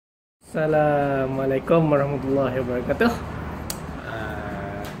Assalamualaikum warahmatullahi wabarakatuh.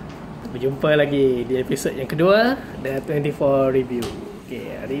 Berjumpa lagi di episod yang kedua The 24 Review.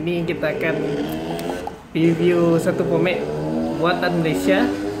 Okay, hari ini kita akan review satu pomade buatan Malaysia,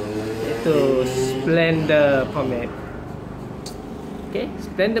 iaitu Splendour Pomade. Okay,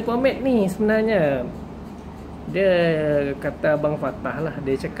 Splendour Pomade ni sebenarnya dia kata Abang Fatah lah,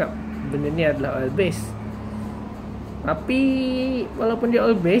 dia cakap benda ni adalah oil base. Tapi walaupun dia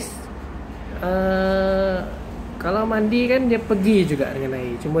oil base, kalau mandi kan dia pergi juga dengan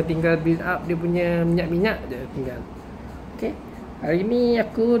air, cuma tinggal build up dia punya minyak-minyak je tinggal. Okay, hari ni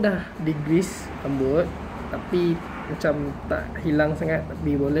aku dah degrease rambut, tapi macam tak hilang sangat,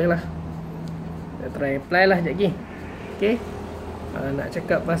 tapi boleh lah. Kita try apply lah sekejap lagi. Okay, nak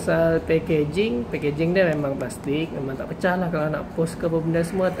cakap pasal packaging dia memang plastik, memang tak pecah lah. Kalau nak post ke apa benda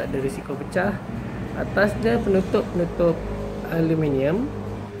semua tak ada risiko pecah. Atas dia penutup aluminium.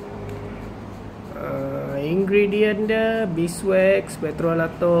 Ingredient dia beeswax,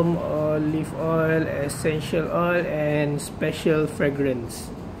 petrolatum, olive oil, essential oil and special fragrance.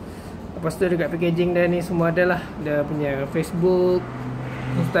 Lepas tu dekat packaging dia ni semua adalah dia punya Facebook,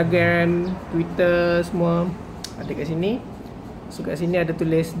 Instagram, Twitter semua ada kat sini. So kat sini ada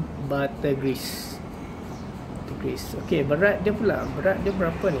tulis butter grease. Okey, berat dia pula. Berat dia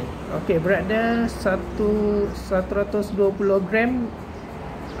berapa ni? Okey, berat dia 120 gram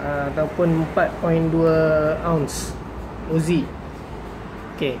ataupun 4.2 ounce Uzi.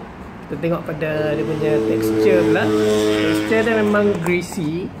 Okey, kita tengok pada dia punya texture pula. Texture dia memang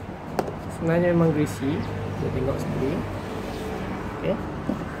greasy. Sebenarnya memang greasy. Kita tengok sendiri. Okey.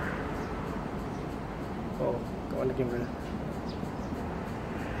 Oh, kat mana kamera?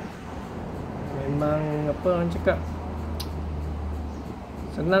 Memang apa orang cakap,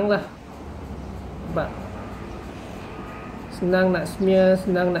 senang lah. Sebab senang nak smear,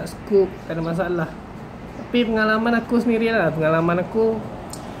 senang nak scoop, tak ada masalah. Tapi pengalaman aku sendirilah, pengalaman aku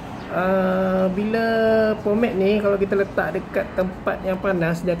bila pomade ni kalau kita letak dekat tempat yang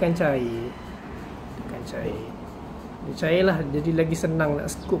panas, dia akan cair. Dia cair lah, jadi lagi senang nak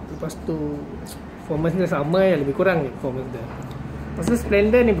scoop. Lepas tu performance dia sama ya, lebih kurang ni performance dia. Lepas tu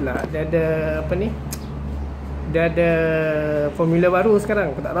Splendour ni pula, dia ada apa ni, dia ada formula baru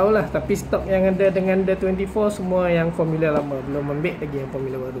sekarang. Aku tak tahulah, tapi stok yang ada dengan The 24 semua yang formula lama, belum ambil lagi yang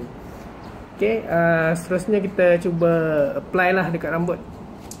formula baru. Okay, seterusnya kita cuba apply lah dekat rambut.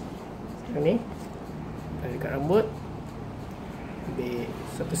 Sekarang ni dekat rambut, ambil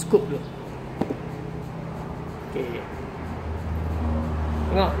satu scoop dulu. Okay,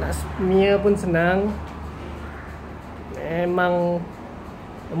 tengok nak smear pun senang, memang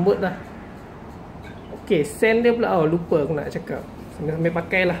lembut lah. Okay, scent dia pula, lupa aku nak cakap. Sambil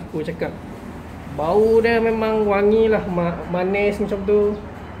pakai lah aku cakap. Bau dia memang wangi lah, manis macam tu.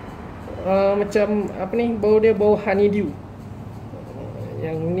 Macam apa ni, bau dia bau honeydew.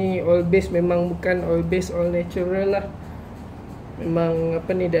 Yang ni oil base, memang bukan oil base, oil natural lah. Memang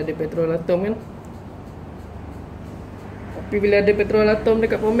apa ni, dia ada petrolatum kan. Tapi bila ada petrolatum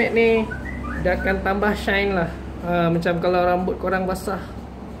dekat pomade ni, dia akan tambah shine lah. Macam kalau rambut korang basah,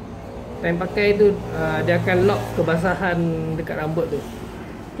 time pakai tu, dia akan lock kebasahan dekat rambut tu.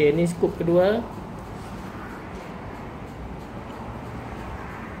 Okay, ni scoop kedua.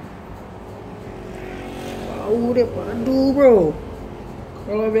 Bau dia padu bro.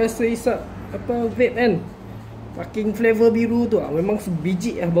 Kalau biasa isap apa vape kan, fucking flavor biru tu, memang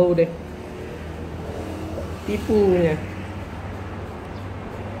sebiji lah bau dia. Tipunya.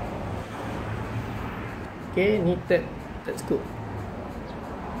 Okay, ni third scoop.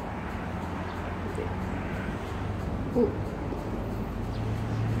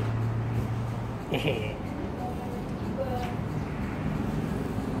 Okay.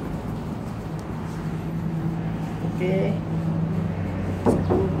 Okay,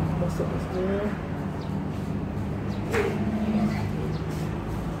 scoop masuk ke sini.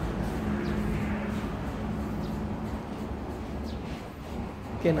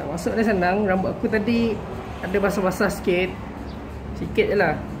 Okay, nak masuk dia senang. Rambut aku tadi ada basah-basah sikit je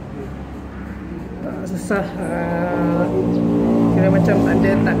lah, tak susah. Kira macam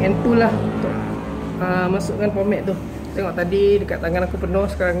ada tang and tool lah untuk masukkan pomade tu. Tengok tadi dekat tangan aku penuh,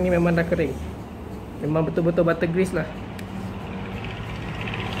 sekarang ni memang dah kering. Memang betul-betul butter grease lah.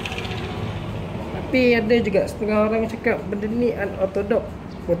 Tapi ada juga setengah orang cakap benda ni unorthodox,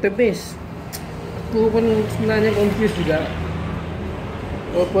 water base. Aku pun sebenarnya confused juga.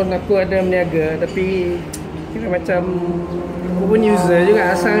 Walaupun aku ada meniaga, tapi kira macam aku pun user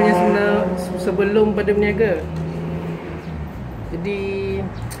juga asalnya sebenarnya sebelum pada meniaga. Jadi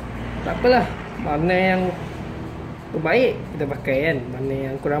tak apalah, mana yang terbaik kita pakai kan. Mana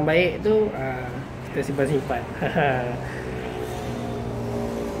yang kurang baik tu kita simpan-simpan.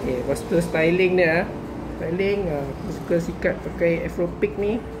 Okay, lepas tu styling dia. Aku suka sikat pakai Afro Pick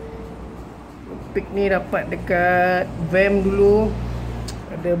ni. Pick ni dapat dekat Vape dulu.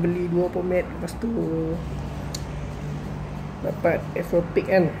 Ada beli 2 pomade. Lepas tu dapat Afro Pick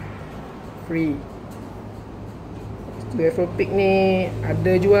kan, free. Lepas tu Afro Pick ni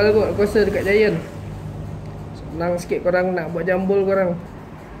ada jual kot aku rasa dekat Giant. Senang sikit korang nak buat jambul korang.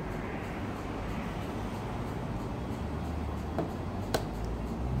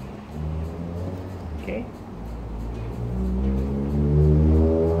 Okay.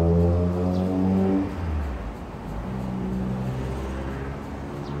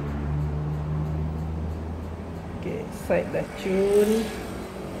 Okay, side dah cun.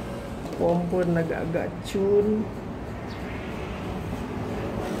 Pom pun agak-agak cun.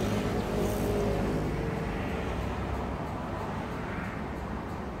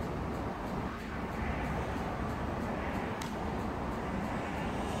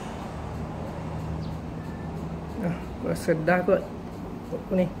 Aku rasa dah kot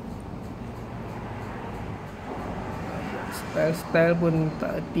apa ni. Style-style pun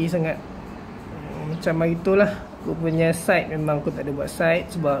tak erti sangat. Macam itulah. Aku punya side memang aku tak ada buat side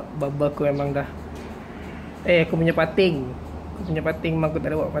sebab baba aku memang dah aku punya pating. Memang aku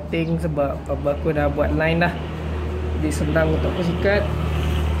tak ada buat pating sebab baba aku dah buat line dah. Jadi senang untuk aku sikat.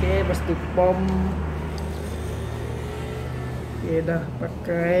 Okay, lepas tu pom. Okay, dah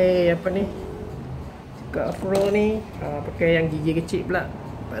pakai apa ni, sikat afro ni. Pakai yang gigi kecil pula.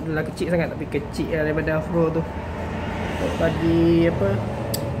 Tak adalah kecil sangat tapi kecil lah daripada afro tu. Untuk bagi apa,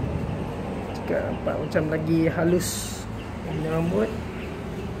 nampak macam lagi halus punya rambut.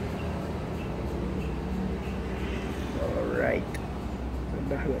 Alright,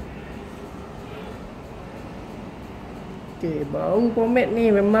 dah kot. Okay, bau pomade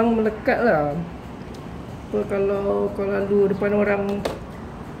ni memang melekat lah. Apa kalau kau lalu depan orang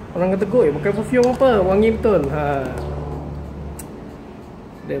kata goi pakai perfume apa, wangi betul.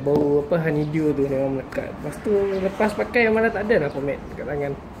 Ada bau apa, honeydew tu memang melekat. Lepas tu lepas pakai memang dah tak ada dah pomade dekat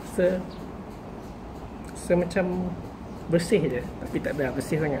tangan. Macam bersih je, tapi tak ada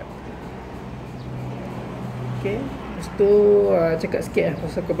bersih sangat. Okay, lepas tu cakap sikit lah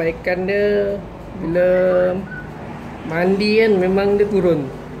pasal kebaikan dia. Bila mandi kan memang dia turun.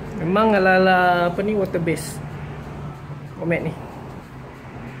 Memang ala-ala apa ni, water base pomade ni.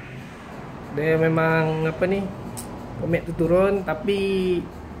 Dia memang apa ni, pomade tu turun. Tapi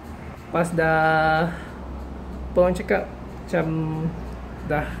pas dah apa orang cakap, macam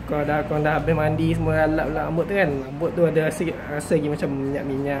kau dah habis mandi semua, lap rambut tu kan, rambut tu ada rasa lagi macam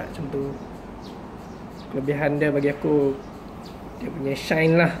minyak-minyak macam tu. Kelebihan dia bagi aku, dia punya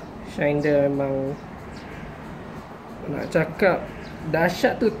shine lah. Shine dia memang, nak cakap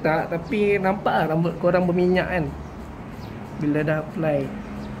dahsyat tu tak, tapi nampak lah rambut korang berminyak kan bila dah apply.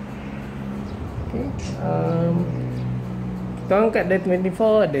 Okay, kita orang kat D24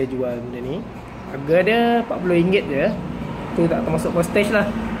 ada jual benda ni. Harga dia RM40 je. Tu tak termasuk postage lah.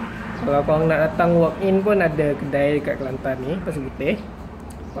 Kalau korang nak datang walk in pun ada kedai dekat Kelantan ni, Pasir Putih.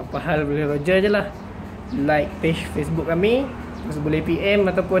 Apa-apa hal boleh roger je lah. Like page Facebook kami, terus boleh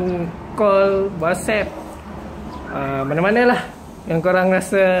PM ataupun call, WhatsApp, mana-mana lah yang korang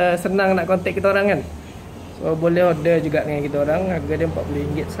rasa senang nak contact kita orang kan. So boleh order juga dengan kita orang. Harga dia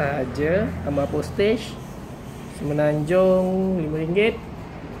RM40 sahaja, tambah postage. Semenanjung RM5,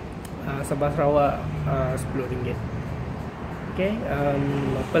 Sabah Sarawak RM10. Okay,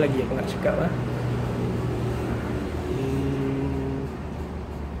 apa lagi aku nak cakap lah.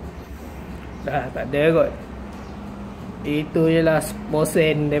 Dah tak ada kot. Itu je lah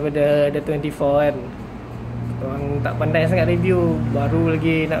bosen daripada D24 kan. Orang tak pandai sangat review, baru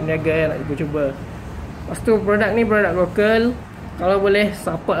lagi nak berniaga, nak cuba-cuba. Lepas tu produk ni produk lokal. Kalau boleh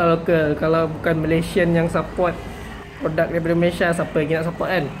support lah lokal. Kalau bukan Malaysian yang support produk daripada Malaysia, siapa lagi nak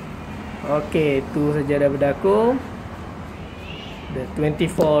support kan. Okay, tu saja daripada aku, The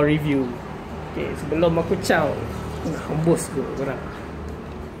 24 review. Okay, sebelum aku ciao, aku nak hembus ke korang.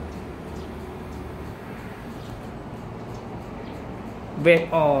 Vape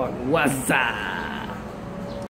on, what's up?